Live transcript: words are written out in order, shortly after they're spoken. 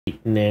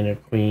Nana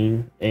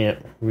Queen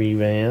Amp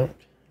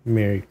Revamped.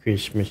 Merry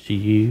Christmas to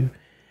you.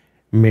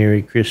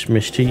 Merry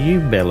Christmas to you,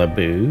 Bella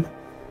Boo.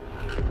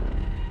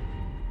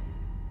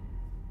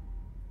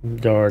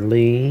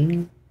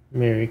 Darlene,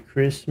 Merry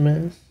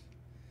Christmas.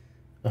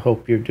 I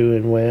hope you're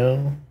doing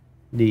well.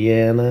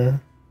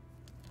 Deanna,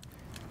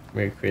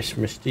 Merry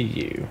Christmas to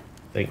you.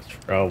 Thanks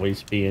for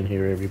always being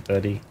here,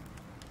 everybody.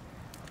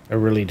 I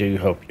really do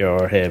hope you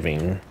are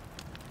having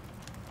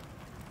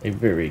a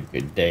very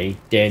good day.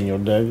 Daniel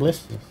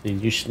Douglas, I see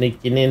you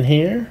sneaking in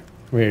here.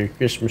 Merry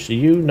Christmas to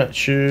you. Not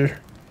sure.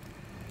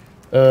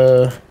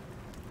 I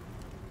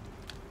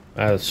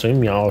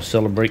assume y'all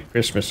celebrate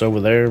Christmas over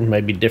there.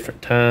 Maybe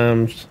different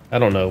times. I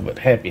don't know, but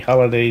happy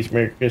holidays,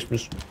 Merry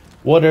Christmas.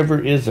 Whatever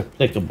is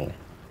applicable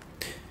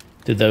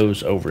to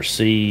those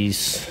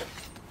overseas.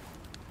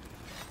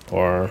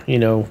 Or, you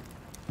know,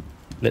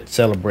 let's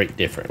celebrate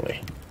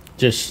differently.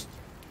 Just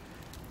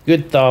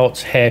good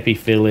thoughts, happy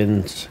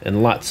feelings,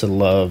 and lots of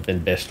love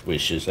and best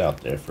wishes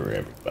out there for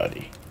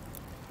everybody.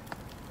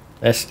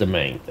 That's the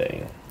main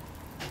thing.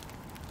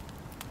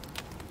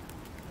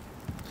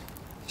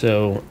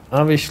 So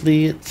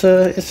obviously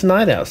it's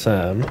night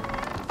outside,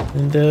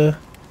 and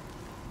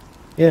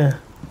yeah,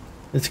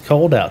 it's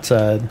cold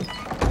outside.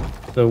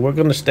 So we're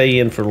gonna stay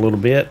in for a little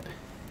bit.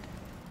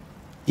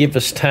 Give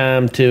us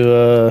time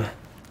to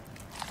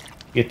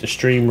get the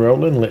stream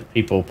rolling. Let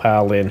people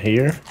pile in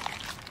here.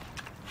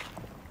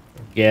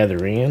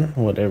 Gather in,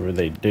 whatever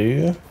they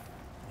do.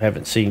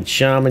 Haven't seen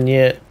Shaman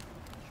yet.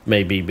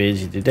 May be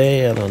busy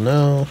today, I don't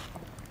know.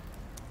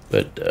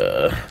 But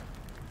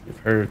give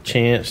her a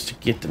chance to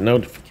get the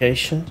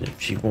notifications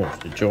if she wants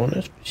to join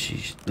us. But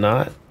she's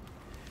not,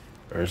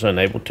 or is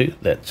unable to,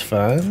 that's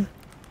fine.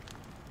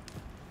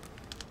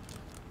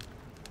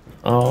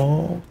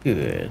 All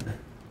good.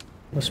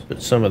 Let's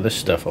put some of this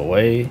stuff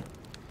away.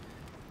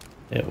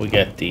 Yeah, we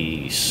got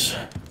these.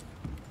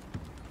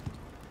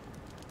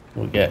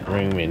 We got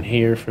room in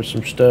here for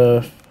some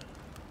stuff.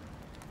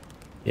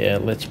 Yeah,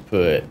 let's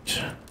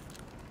put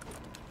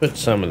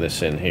some of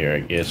this in here, I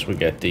guess. We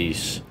got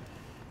these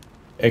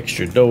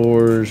extra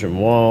doors and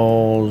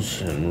walls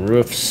and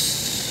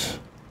roofs.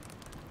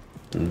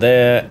 And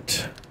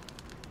that.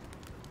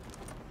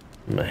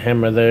 My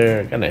hammer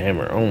there. I got a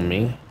hammer on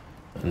me.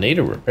 I need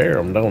to repair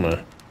them, don't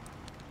I?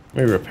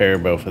 Let me repair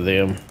both of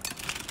them.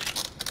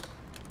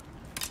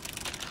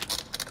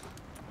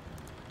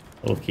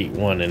 We'll keep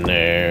one in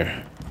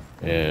there.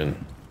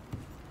 And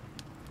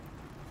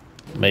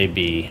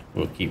maybe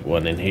we'll keep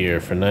one in here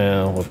for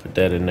now. We'll put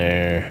that in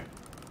there.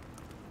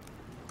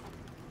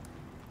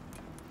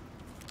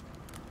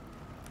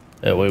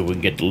 That way we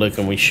get to look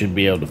and we should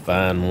be able to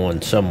find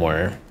one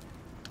somewhere.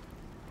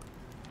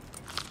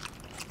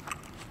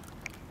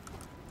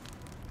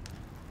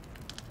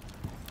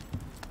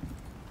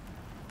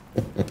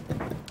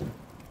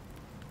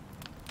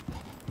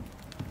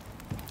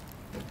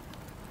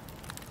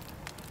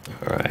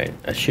 Alright,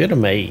 I should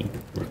have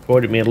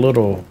recorded me a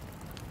little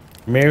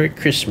Merry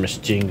Christmas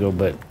jingle,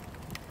 but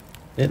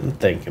didn't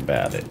think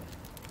about it.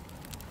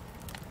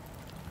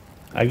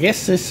 I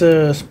guess this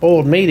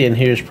spoiled meat in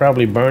here is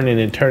probably burning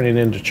and turning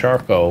into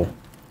charcoal.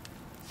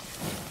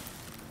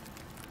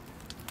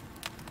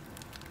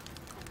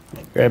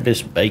 Grab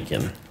this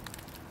bacon.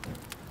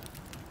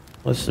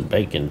 What's the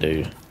bacon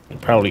do? You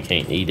probably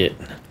can't eat it.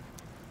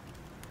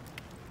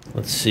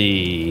 Let's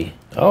see.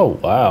 Oh,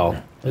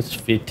 wow. That's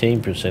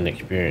 15%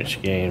 experience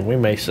gain. We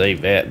may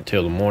save that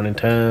until the morning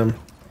time.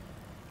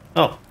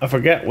 Oh, I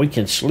forgot we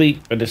can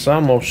sleep, but it's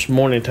almost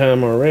morning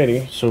time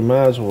already, so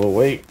might as well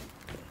wait.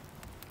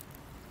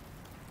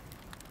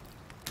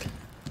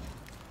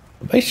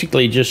 I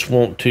basically just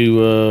want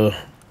to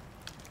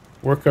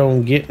work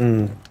on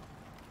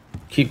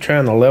keep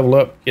trying to level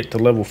up, get to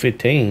level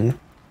 15.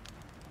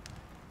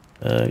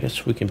 I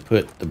guess we can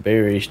put the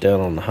berries down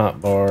on the hot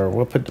bar.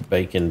 We'll put the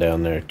bacon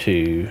down there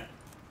too.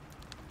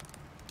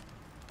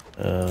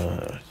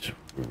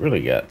 We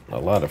really got a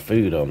lot of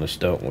food on this,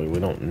 don't we? We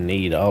don't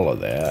need all of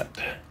that.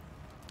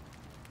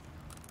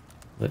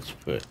 Let's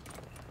put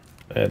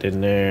that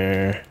in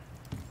there.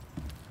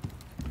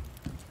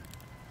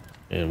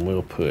 And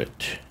we'll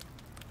put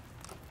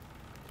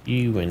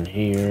you in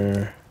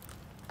here.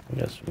 We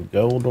got some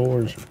gold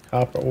ore and some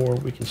copper ore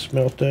we can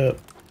smelt up.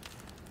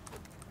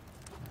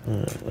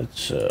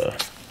 Let's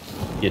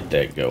get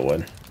that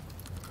going.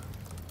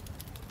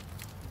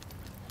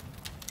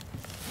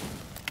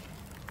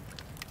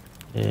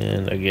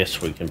 And I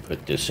guess we can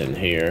put this in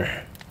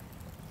here.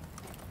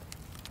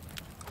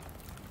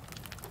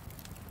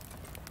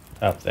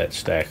 Top that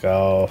stack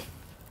off.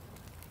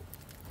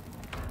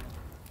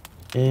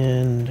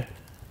 And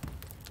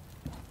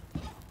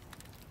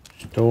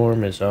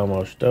storm is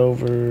almost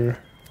over.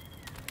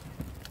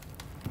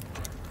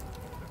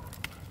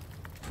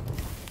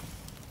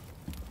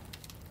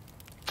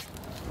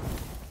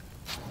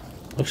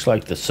 Looks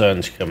like the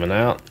sun's coming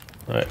out.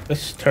 Alright,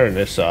 let's turn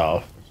this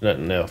off. There's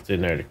nothing else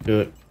in there to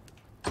cook.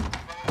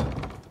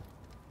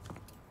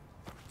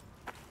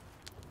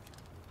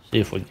 See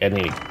if we got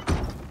any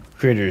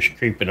critters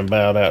creeping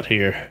about out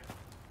here.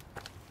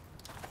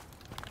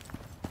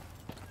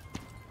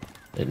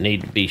 that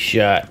need to be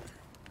shot.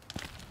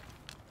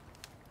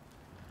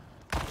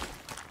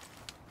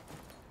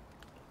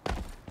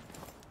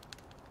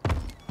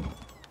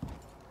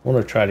 I want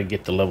to try to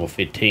get to level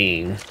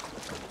 15.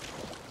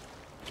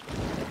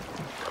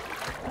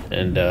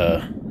 And,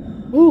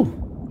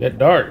 woo, got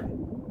dark.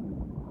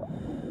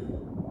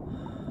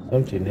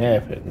 Something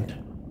happened.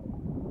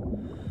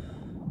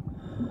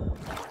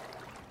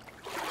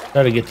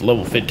 Try to get to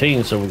level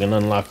 15 so we can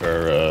unlock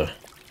our,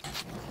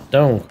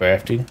 stone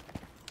crafting.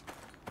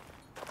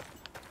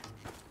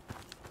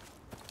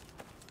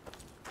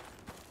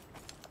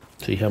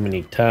 See how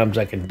many times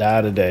I can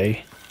die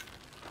today.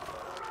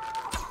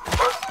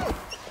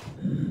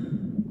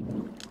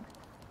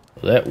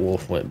 Well, that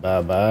wolf went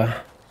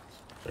bye-bye.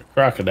 There's a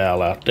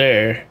crocodile out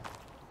there.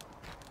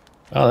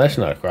 Oh, that's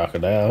not a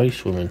crocodile. He's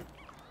swimming.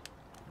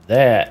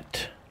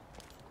 That.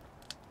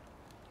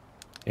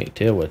 Can't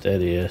tell what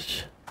that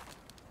is.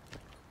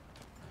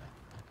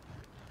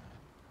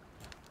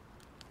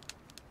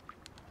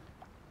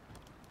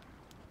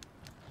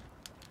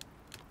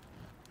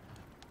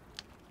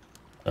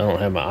 I don't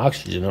have my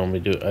oxygen on me,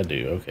 do I?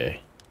 Do,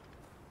 okay.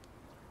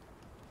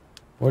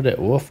 Where'd that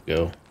wolf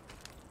go?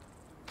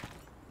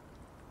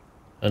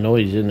 I know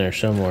he's in there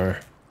somewhere.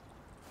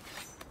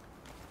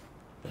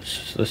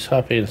 Let's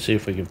hop in and see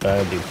if we can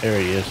find him. There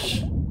he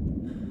is.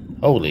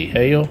 Holy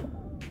hell.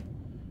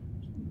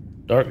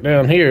 Dark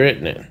down here,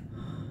 isn't it?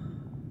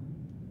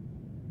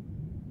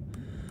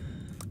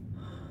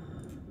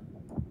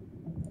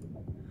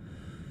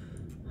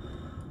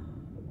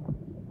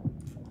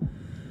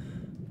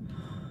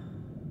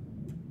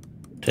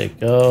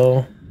 Take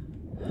all.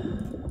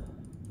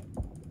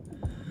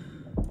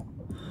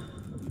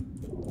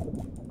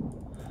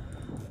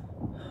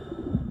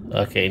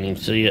 I can't even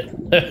see it.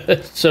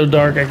 It's so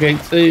dark I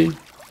can't see.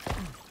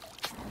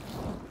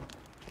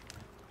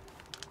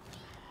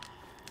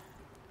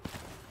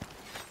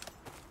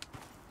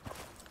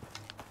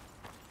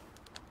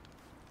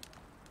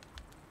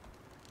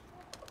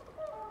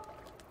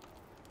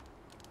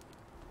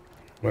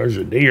 Where's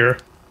the deer?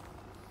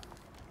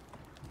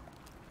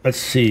 Let's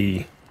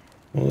see.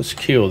 Well, let's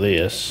kill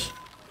this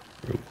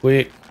real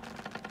quick.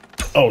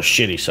 Oh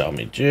shit, he saw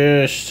me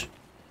just...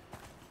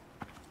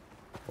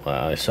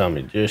 Wow, he saw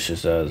me just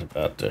as I was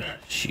about to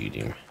shoot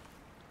him.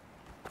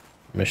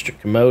 Mr.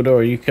 Komodo,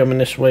 are you coming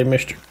this way,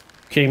 Mr.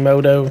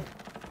 Komodo?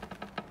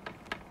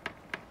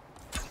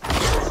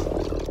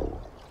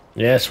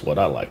 Yeah, that's what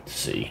I like to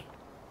see.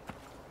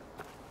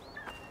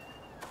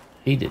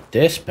 Heated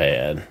desk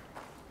pad.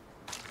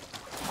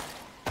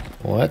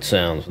 Well, that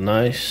sounds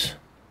nice.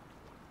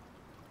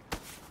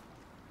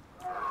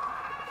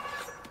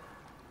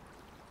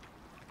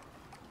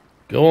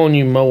 Go on,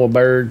 you moa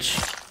birds.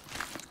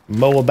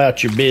 Mow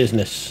about your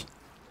business.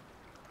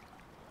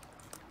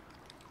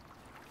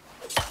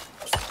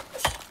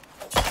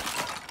 I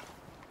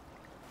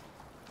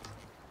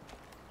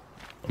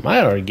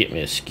might already get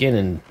me a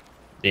skinning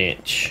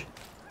bench.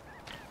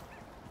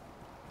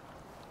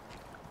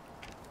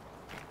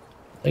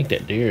 I think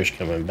that deer is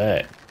coming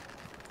back.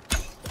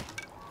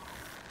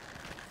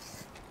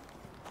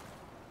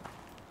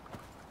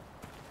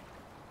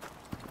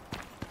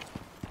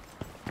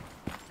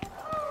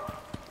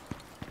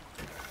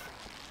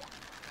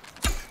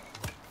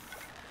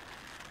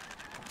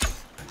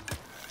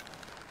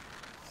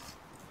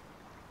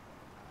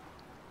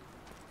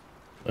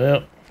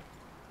 Well,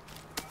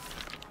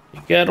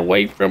 you got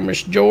away from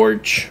us,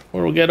 George.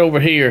 What do we got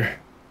over here?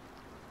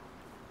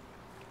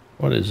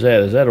 What is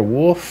that? Is that a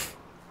wolf?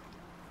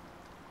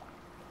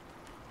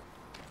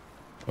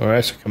 Or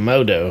that's a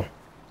Komodo.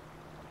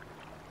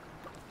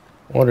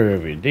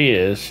 Whatever it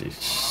is, it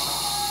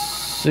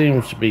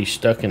seems to be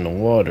stuck in the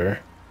water.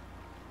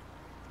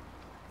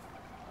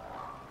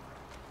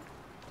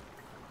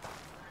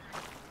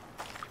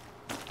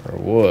 Or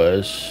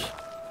was.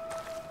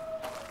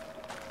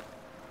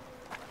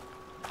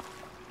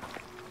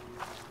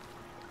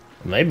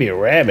 Maybe a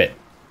rabbit.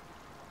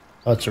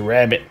 Oh, it's a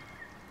rabbit.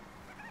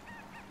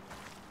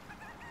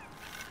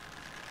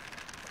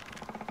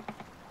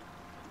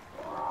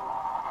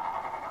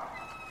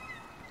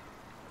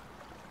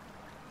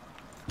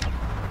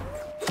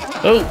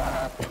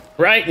 Oh,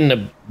 right in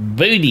the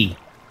booty.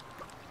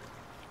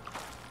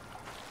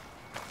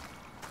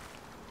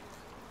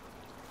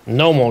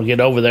 No more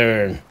get over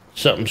there and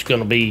something's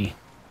gonna be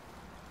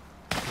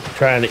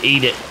trying to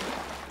eat it.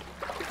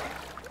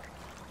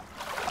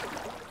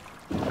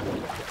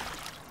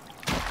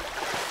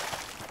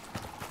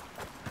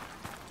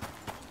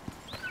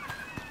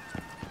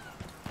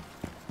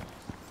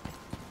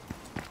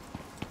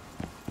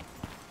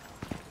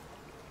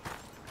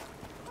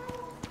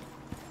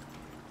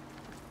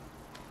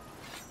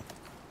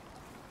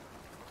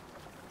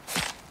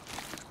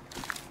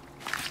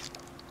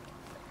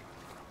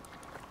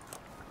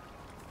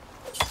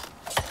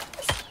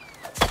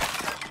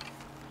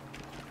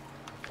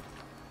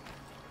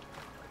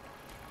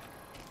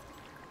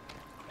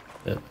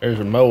 There's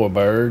a moa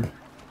bird.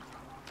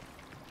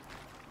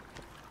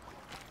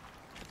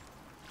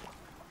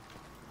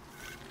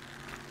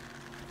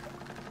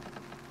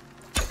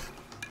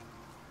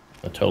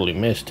 I totally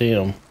missed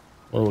him.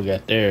 What do we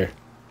got there?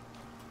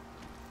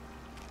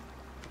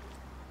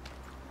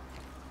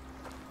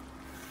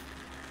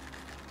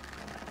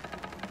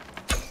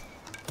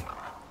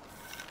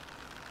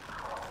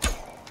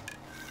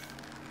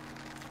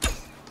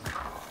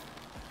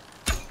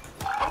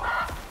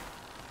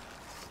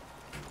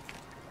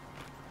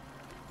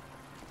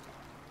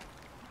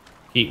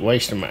 Keep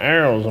wasting my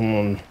arrows. I'm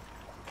gonna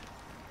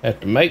have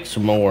to make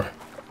some more.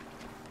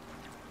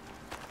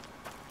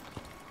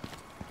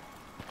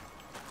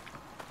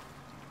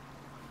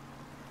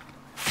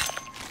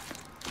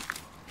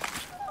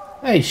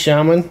 Hey,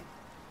 Shaman.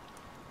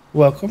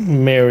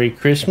 Welcome. Merry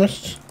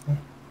Christmas.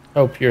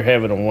 Hope you're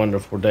having a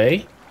wonderful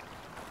day.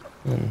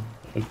 And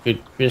a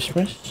good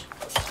Christmas.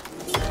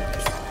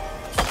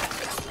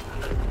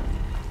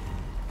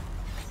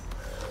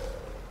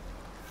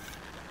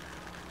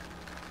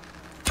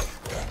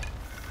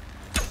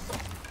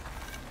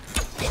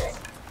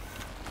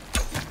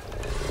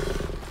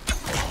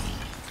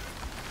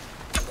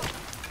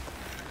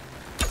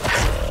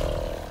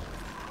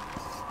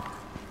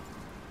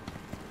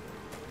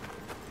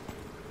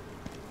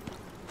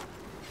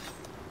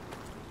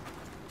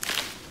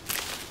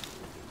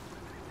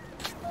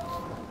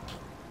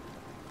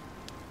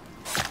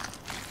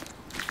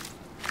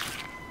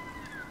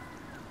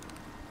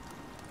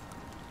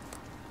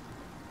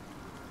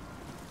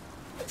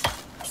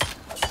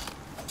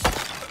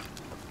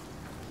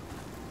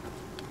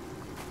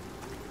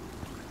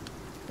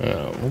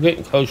 We're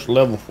getting close to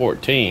level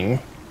 14.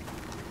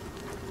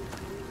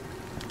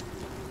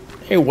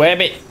 Hey,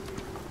 Wabbit.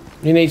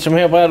 You need some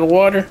help out of the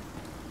water?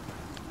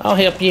 I'll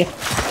help you.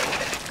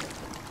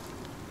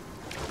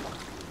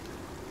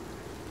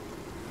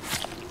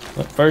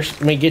 But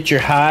first, let me get your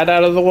hide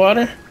out of the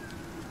water.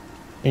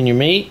 And your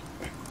meat.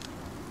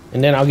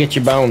 And then I'll get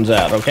your bones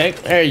out, okay?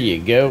 There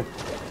you go.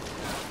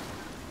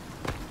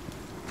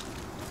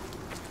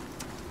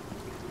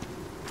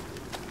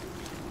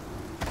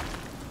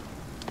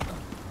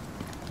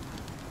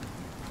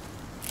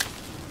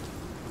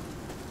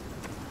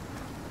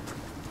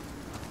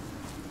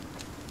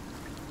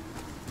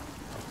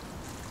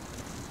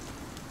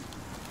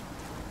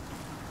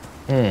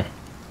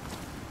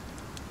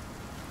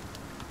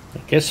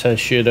 I guess I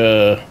should get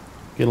a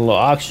little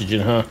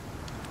oxygen, huh?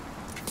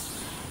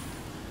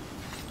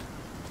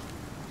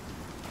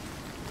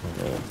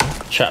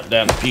 Chop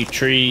down a few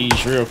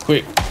trees real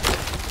quick.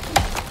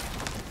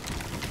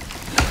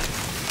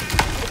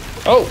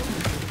 Oh!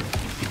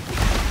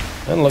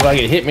 Doesn't look like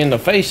it hit me in the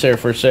face there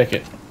for a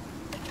second.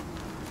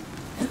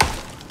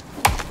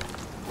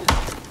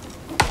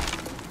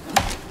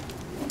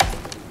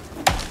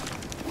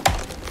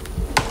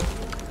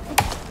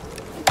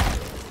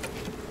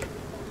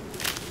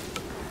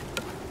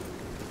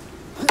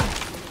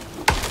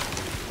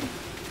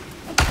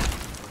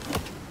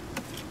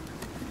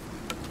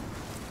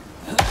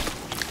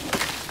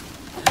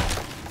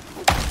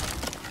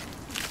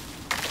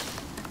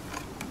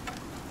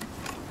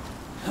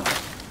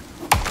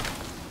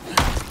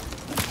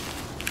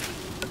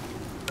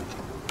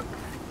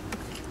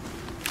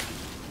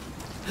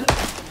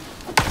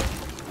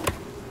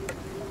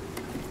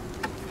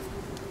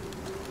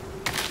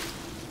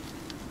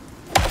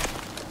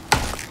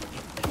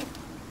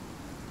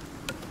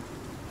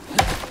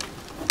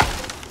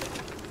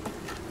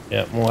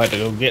 Yep, we'll have to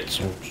go get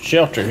some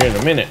shelter here in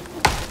a minute.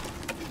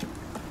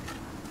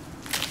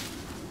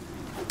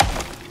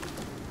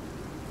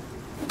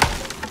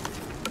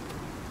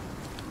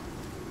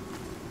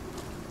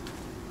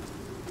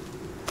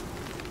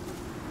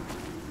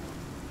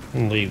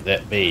 And leave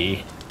that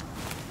be.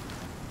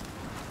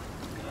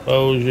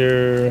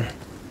 Closure.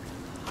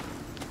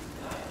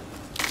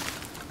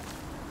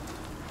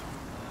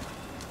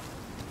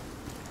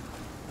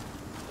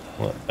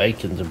 Well,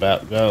 bacon's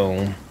about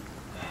gone.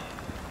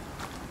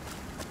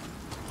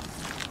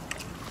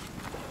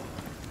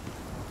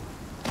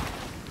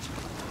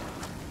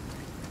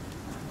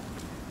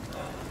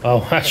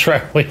 Oh, that's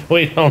right.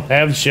 We don't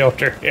have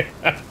shelter here.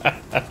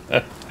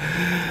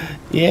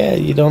 Yeah,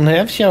 you don't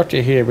have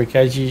shelter here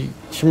because you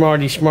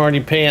smarty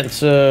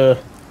pants got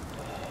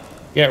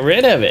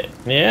rid of it.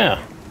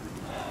 Yeah.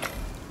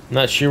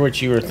 Not sure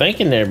what you were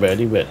thinking there,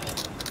 buddy, but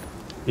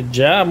good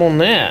job on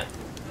that.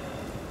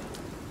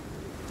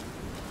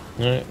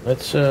 All right,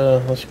 let's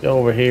go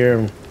over here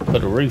and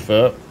put a roof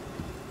up,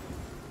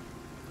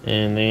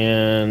 and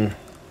then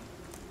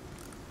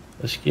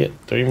let's get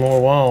 3 more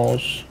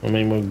walls. I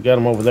mean, we've got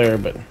them over there,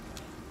 but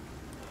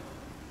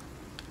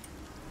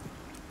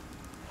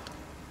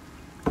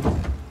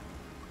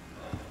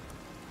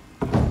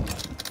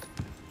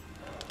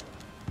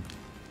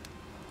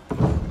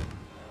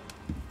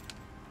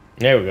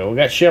there we go. We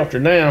got shelter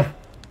now.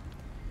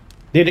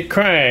 Did it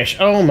crash?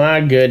 Oh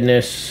my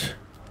goodness.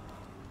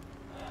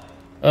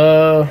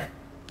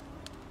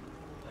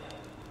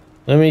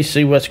 Let me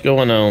see what's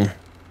going on.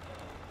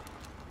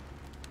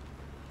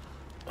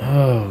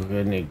 Oh,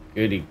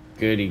 goody.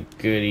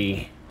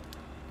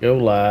 Go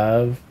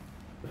live.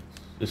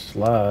 It's just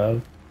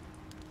live.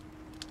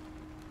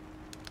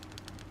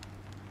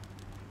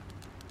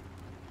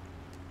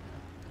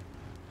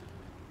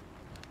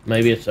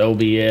 Maybe it's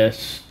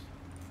OBS.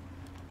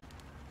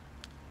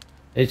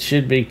 It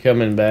should be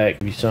coming back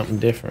to be something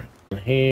different. Here.